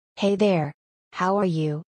Hey there! How are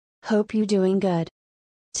you? Hope you doing good.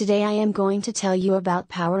 Today I am going to tell you about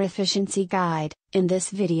Power Efficiency Guide. In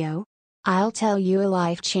this video, I'll tell you a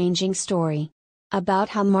life-changing story about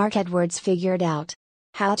how Mark Edwards figured out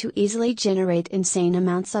how to easily generate insane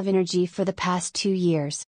amounts of energy for the past 2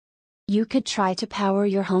 years. You could try to power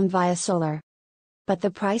your home via solar, but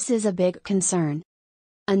the price is a big concern.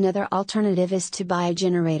 Another alternative is to buy a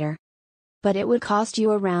generator, but it would cost you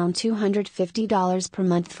around $250 per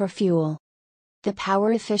month for fuel. The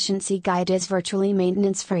Power Efficiency Guide is virtually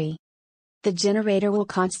maintenance-free. The generator will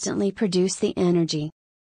constantly produce the energy,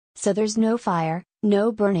 so there's no fire,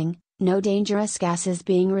 no burning, no dangerous gases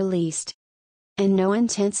being released, and no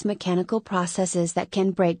intense mechanical processes that can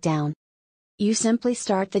break down. You simply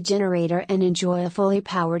start the generator and enjoy a fully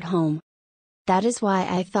powered home. That is why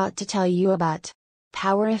I thought to tell you about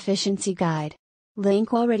Power Efficiency Guide.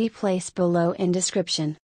 Link already placed below in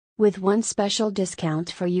description, with one special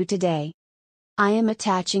discount for you today. I am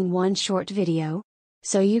attaching one short video,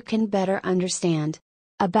 so you can better understand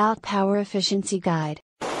about Power Efficiency Guide.